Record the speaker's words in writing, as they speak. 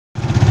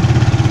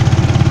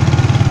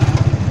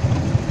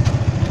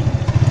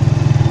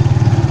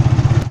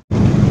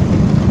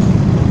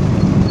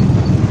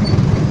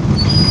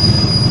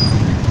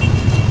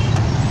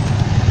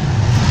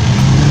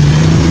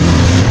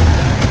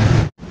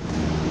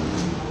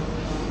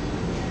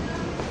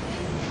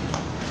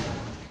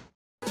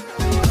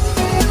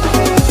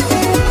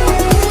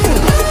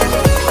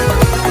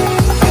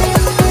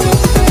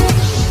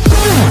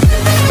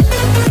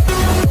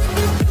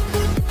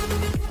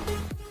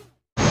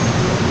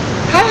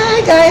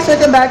guys!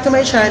 Welcome back to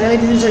my channel.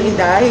 This is your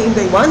Inday,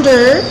 Inday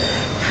Wonder.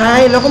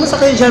 Hi! Hello, kumusta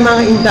kayo dyan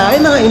mga Inday,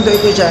 mga Inday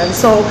ko dyan.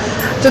 So,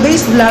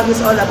 today's vlog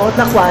is all about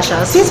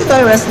Lakwatsa. Since ito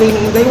ay wrestling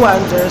ni Inday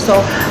Wonder, so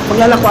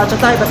maglalakwatsa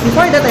tayo. But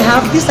before that, I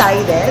have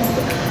decided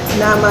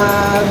na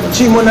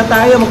mag-gym muna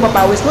tayo,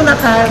 magpapawis muna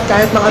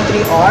kahit mga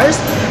 3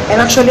 hours. And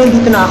actually,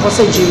 dito na ako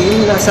sa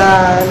gym. Nasa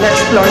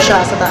next floor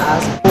siya sa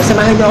taas.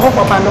 Samahan niyo ako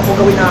kung paano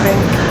ko gawin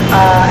aking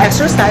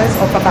exercise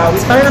o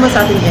papawis para naman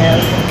sa ating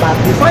health. But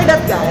before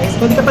that, guys,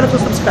 kung hindi ka pa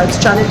nag-subscribe sa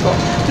channel ko,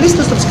 please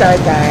to subscribe,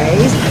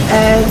 guys.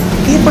 And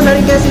hit mo na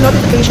rin guys yung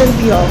notification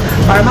bell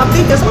para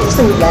ma-update ka sa mga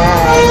gusto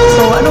vlog.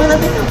 So, ano nga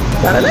natin?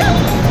 Tara na!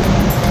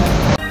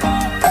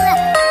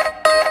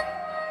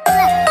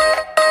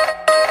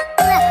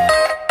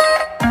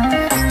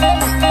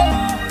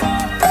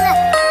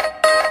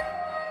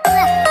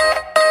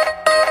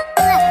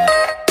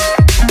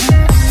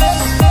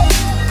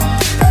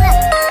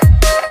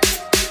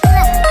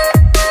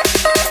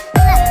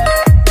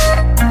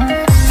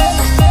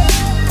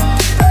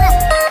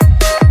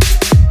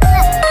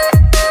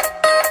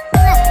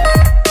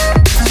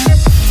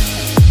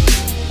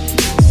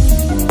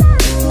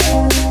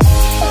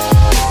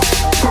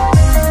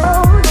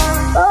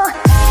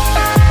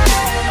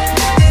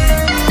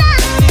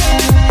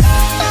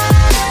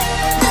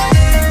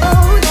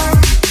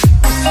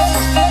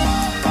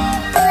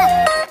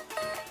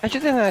 At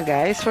yun nga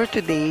guys, for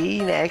today,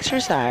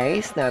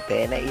 na-exercise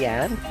natin,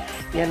 ayan.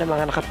 Yan ang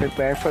mga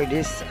nakaprepare for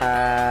this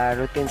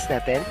routines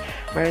natin.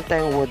 Meron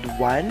tayong WOD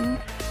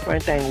 1,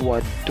 meron tayong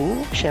WOD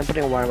 2,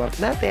 syempre yung warm-up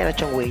natin at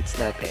yung weights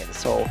natin.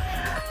 So,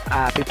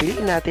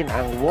 pipiliin natin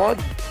ang WOD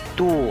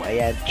 2.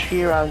 Ayan,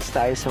 3 rounds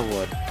tayo sa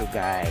WOD 2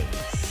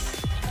 guys.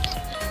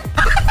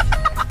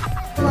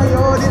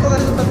 Ayo, dito ka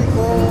sa tabi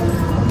ko.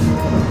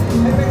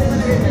 Ay, pwede mo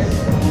na guys.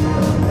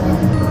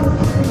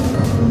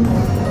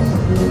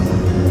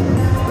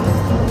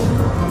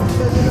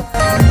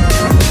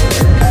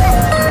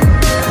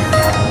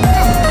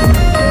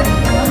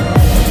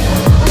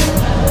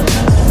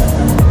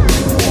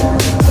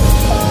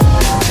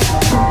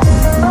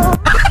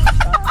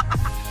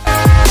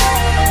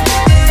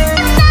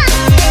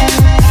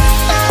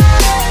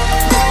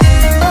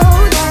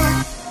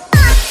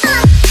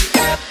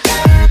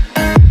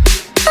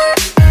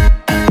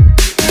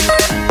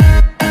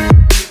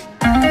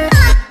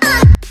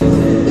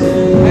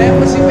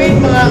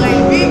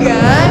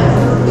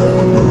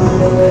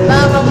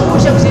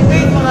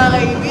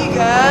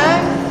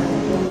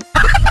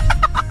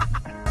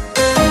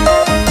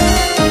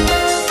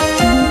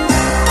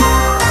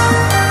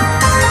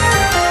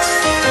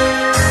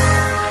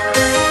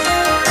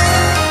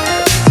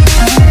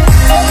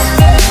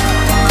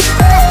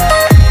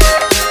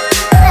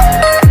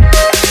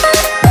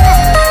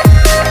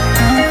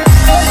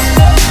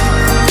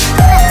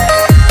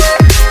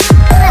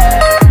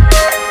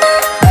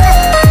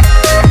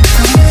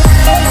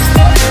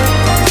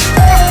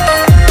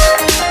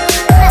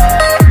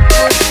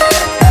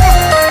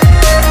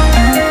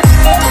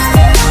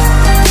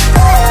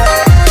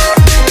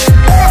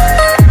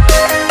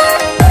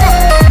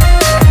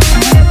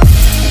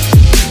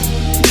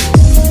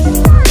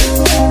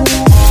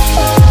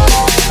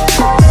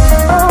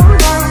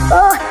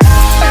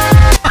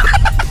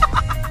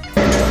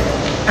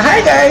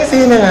 Guys,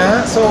 yun na nga.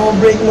 So,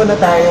 break muna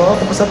tayo.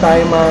 Tapos na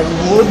tayo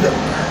mag-wood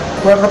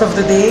workout of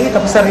the day.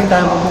 Tapos na rin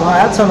tayo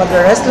magbuhat. So,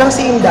 mag-rest lang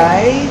si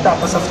Inday.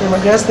 Tapos, after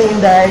mag-rest ni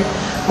Inday,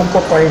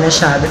 magpo-core na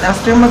siya. Then,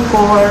 after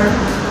mag-core,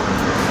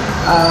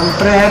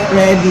 prep,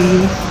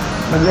 ready,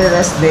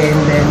 mag-rest din.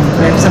 Then,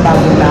 prep sa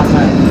bagong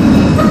lakad.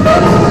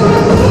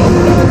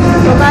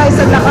 So, guys,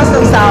 ang lakas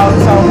ng sound.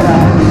 Sobra.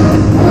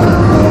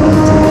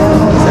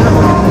 Isa na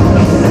ko.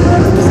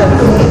 Isa na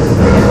ko.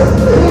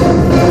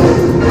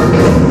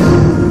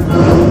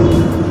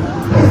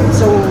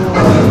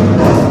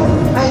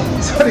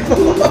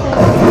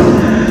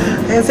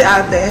 Ayan si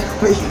ate,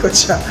 may ikot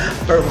siya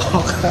per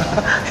walk.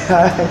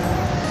 Ayan.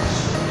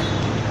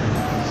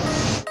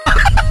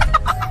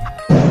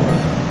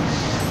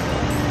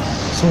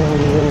 So,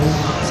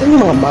 saan yung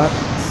mga mat?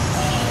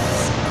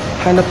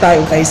 Hanap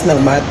tayo guys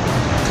ng mat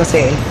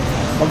kasi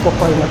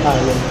magpo-call na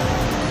tayo.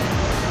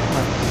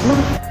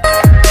 Mat.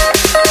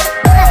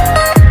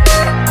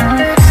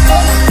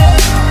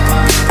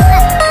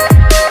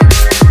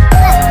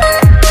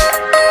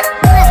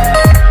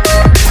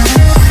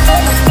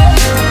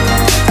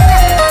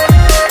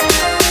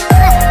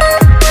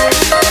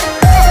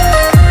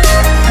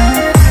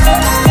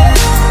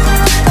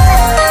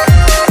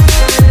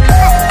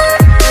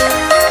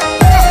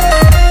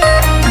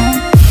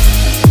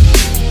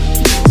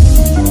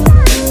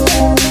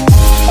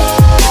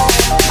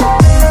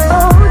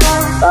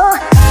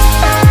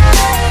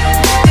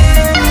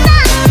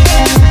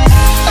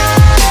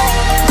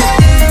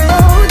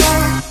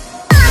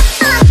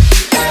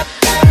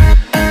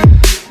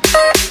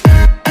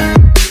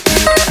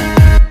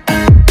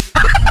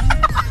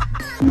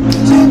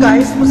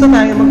 guys, tapos na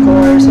tayo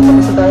mag-course. So,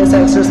 tapos na tayo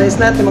sa exercise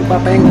natin.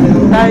 Magpapahinga na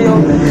lang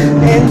tayo.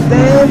 And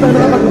then, para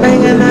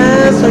makapagpahinga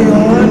na. So,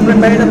 yun.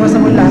 Prepare na po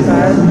sa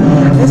mulakad.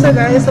 And so,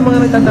 guys, sa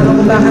mga nagtatanong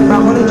kung bakit ba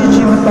ako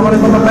nag-gym at ba ako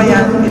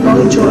nagpapapayan, ito ang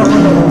itsura ko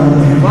noon.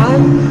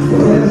 1,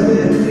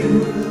 2, 3.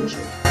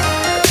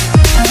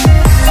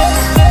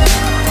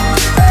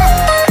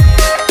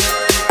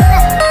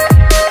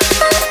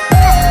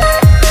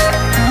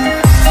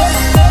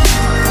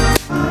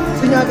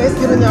 So, nga guys,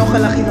 gano'n niya ako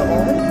kalaki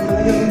noon.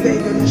 Yung Inday,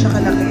 gano'n siya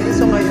kalaki.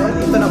 So, ngayon,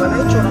 ito naman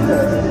ang itsura ko.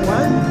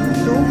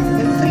 1, 2,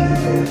 and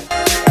 3.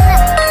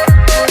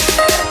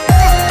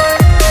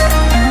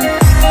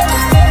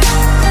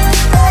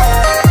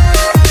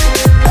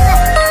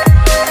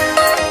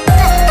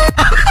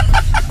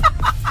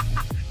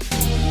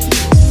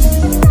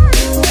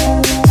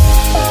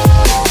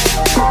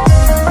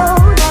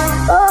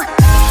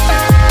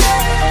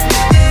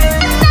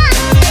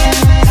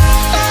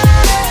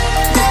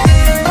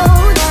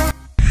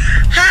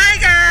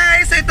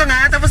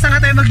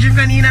 Mag-gym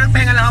kanina,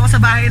 nagpahinga lang ako sa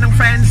bahay ng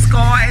friends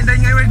ko, and then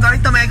ngayon we're going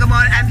to Mega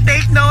Mall. And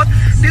take note,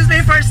 this is my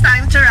first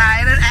time to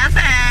ride an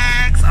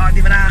FX. Oh,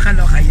 di ba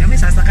nakakaloka? Yan, may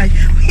sasakay.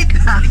 Wait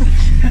lang.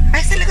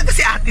 Ay, sila ka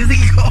si ate,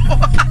 sige ko.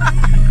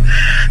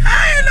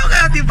 Ay, hello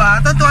kayo, di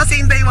ba? Tuntua si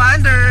Inday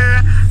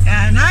Wonder.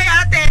 Ayan, hi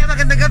ate,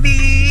 magandang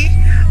gabi.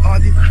 Oh,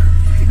 di ba?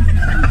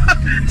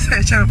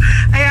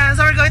 Ayan,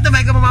 so we're going to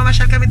Mega Mall.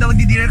 Mamasyal kami doon,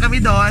 di-dinner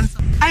kami doon.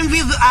 I'm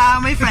with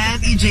my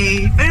friend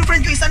EJ. Pero yung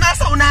friend ko isa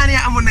nasa unahan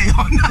niya mo na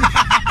yun.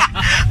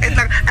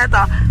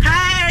 Eto,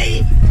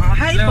 hi!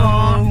 Hi po!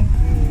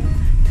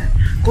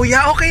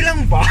 Kuya, okay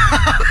lang ba?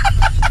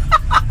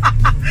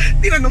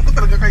 Tinanong ko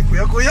talaga kay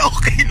Kuya, Kuya,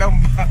 okay lang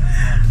ba?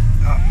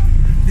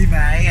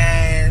 Diba?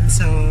 Ayan,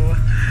 so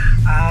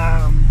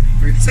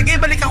sige,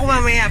 balik ako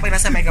mamaya pag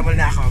nasa Mega Mall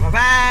na ako.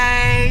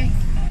 Bye-bye!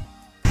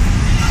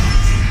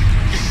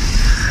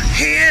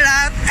 Here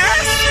at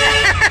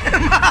SM!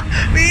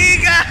 We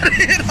got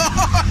it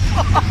all!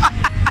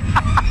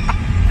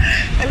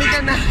 Halika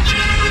na!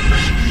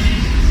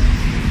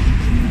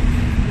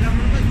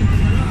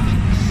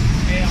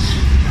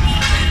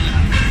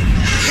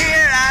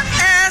 Here at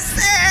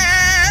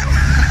SM!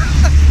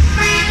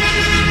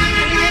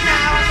 Halika na!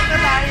 Pasok na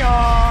tayo!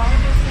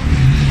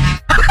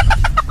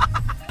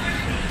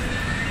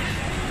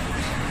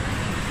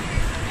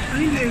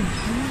 Ay, leg.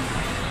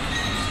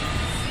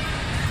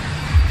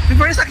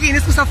 Before sa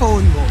kinis ko sa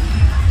phone mo.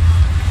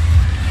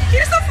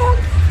 Kinis sa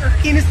phone.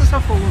 Kinis ko sa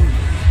phone.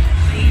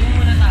 Sa iyo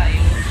muna tayo.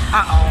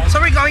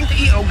 So we're going to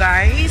EO,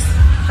 guys.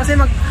 Kasi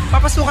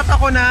magpapasukat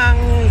ako ng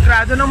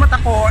grado ng mata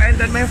ko, and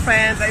then my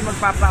friend ay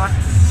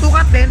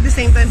magpapasukat din. At the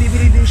same time,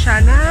 bibili din siya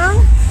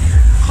ng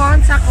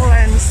contact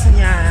lens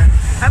niya.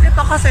 At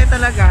ito kasi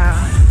talaga,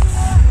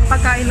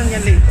 pagkain lang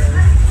yan later.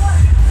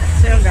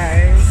 So yun,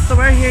 guys. So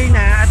we're here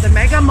na at the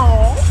Mega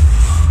Mall.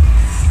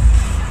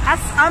 As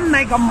a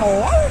Mega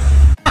Mall.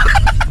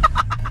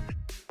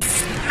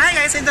 Hi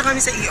guys, ito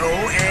kami sa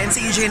EO and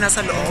si EJ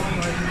nasa loob.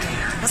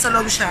 Nasa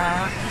loob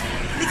siya.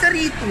 Hindi ka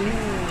rito.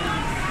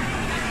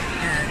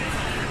 Yan.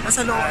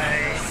 Nasa loob.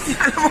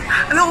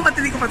 Alam mo ba't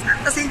hindi ko pa?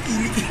 Kasi yung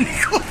kili-kili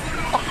ko.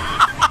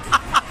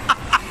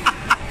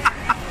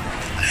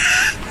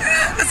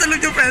 Nasa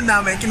loob yung friend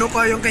namin.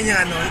 Kinukuha yung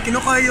kanya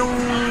kinukuha yung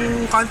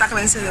contact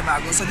lens na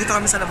bago. So dito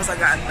kami sa labas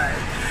nag-aantay.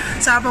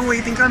 Sa habang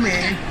waiting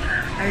kami,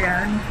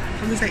 ayan,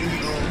 kami sa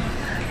EO.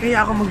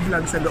 Kaya ako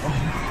mag-vlog sa loob.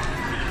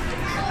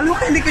 Alam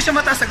ko, hindi ko siya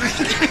mataas.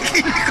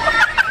 Kinikili ko.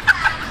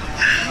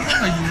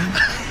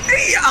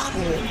 Kaya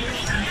ako.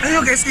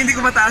 Ayun guys, hindi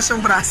ko mataas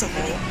yung braso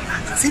ko.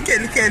 Kasi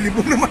Kelly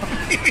mo naman.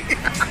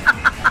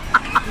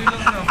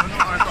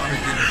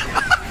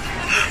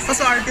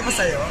 Paso-arte pa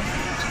sa'yo?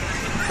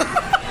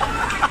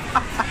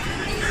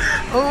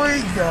 Oh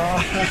my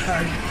God.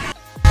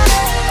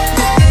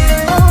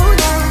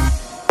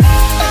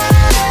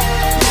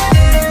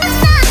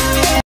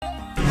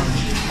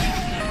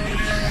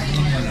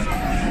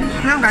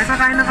 Ngayon guys,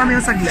 kakain lang kami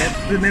ng saglit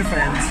with my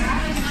friends.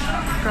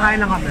 Kakain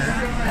lang kami.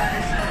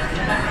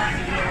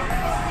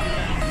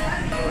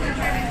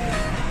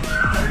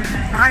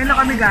 Kakain lang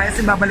kami guys,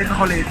 ibabalik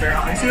ako later.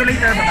 Okay, see you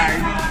later,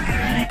 bye-bye.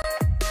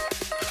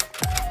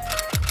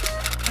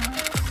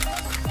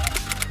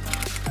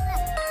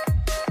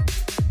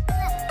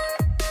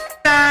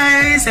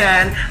 Guys,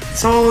 yan.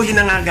 So, yun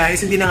na nga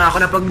guys, hindi na nga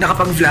ako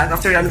nakapag-vlog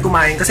after namin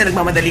kumain kasi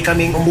nagmamadali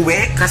kaming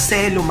umuwi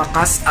kasi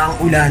lumakas ang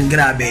ulan,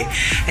 grabe.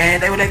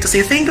 And I would like to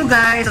say thank you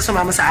guys sa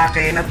sumama sa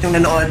akin at yung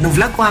nanood ng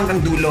vlog ko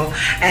hanggang dulo.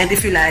 And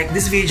if you like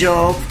this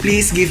video,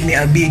 please give me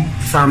a big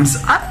thumbs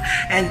up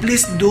and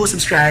please do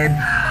subscribe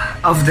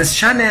of this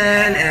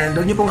channel and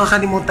huwag niyo pong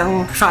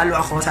kakalimutang follow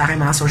ako sa aking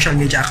mga social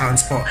media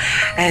accounts po.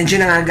 And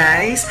yun na nga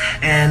guys,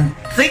 and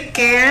take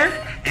care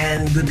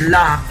and good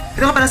luck.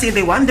 Ito nga pala si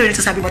Inday Wonder,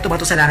 nagsasabi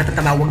bato-bato sa langit at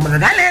tamawag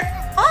magagalit.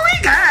 Oh my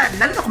God!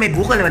 Lalo na kung may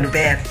bukol na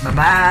malupit.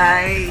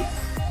 Bye-bye!